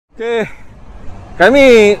Okey.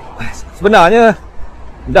 Kami sebenarnya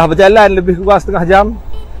dah berjalan lebih kurang setengah jam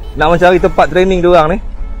nak mencari tempat training diorang ni.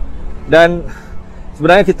 Dan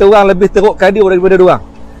sebenarnya kita orang lebih teruk cardio daripada diorang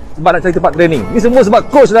sebab nak cari tempat training. Ni semua sebab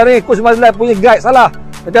coach lah ni, coach Mazlan punya guide salah.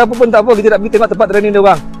 Tapi apa pun tak apa, kita nak pergi tengok tempat training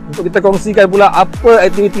diorang untuk kita kongsikan pula apa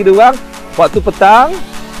aktiviti diorang waktu petang,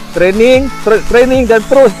 training dan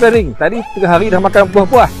terus training. Tadi tengah hari dah makan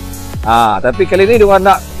puas-puas. Tapi kali ni diorang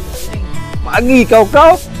nak bagi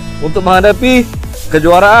kau-kau untuk menghadapi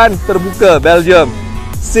kejuaraan terbuka Belgium.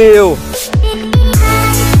 See you.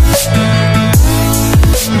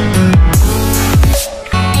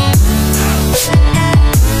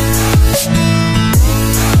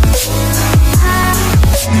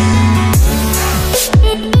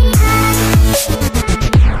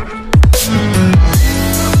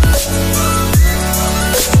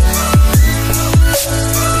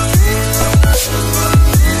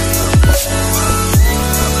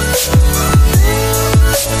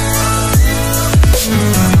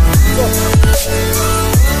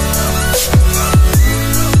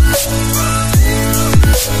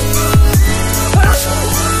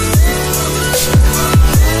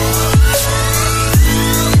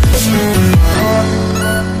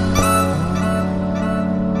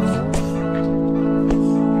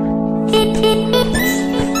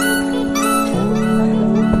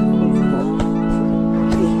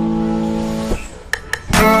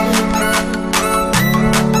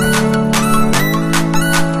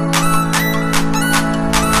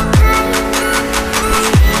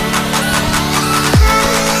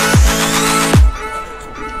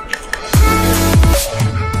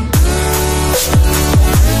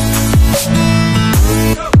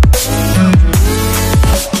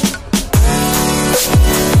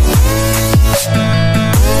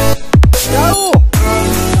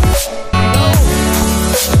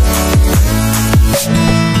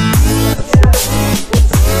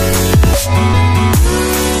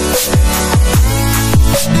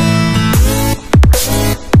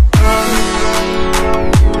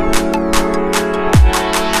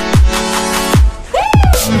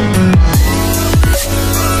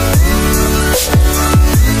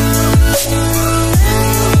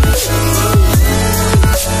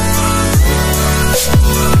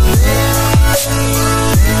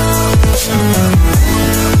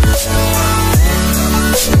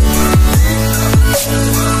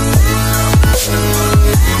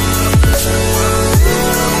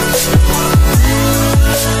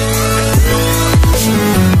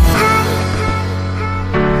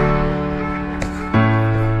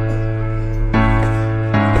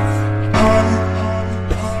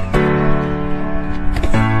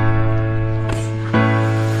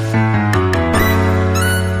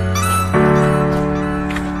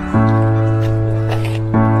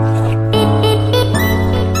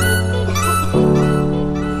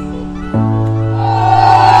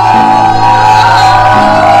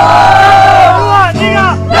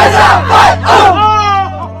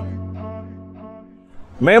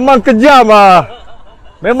 Memang kejam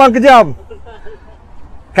Memang kejam.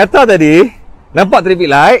 Kata tadi nampak traffic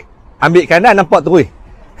light, ambil kanan nampak terus.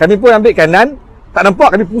 Kami pun ambil kanan, tak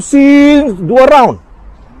nampak, kami pusing 2 round.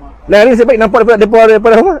 Lain hari saya baik nampak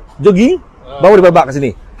daripada apa? Jogging, baru dia babak kat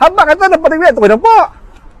sini. Habaq kata nampak traffic light terus nampak.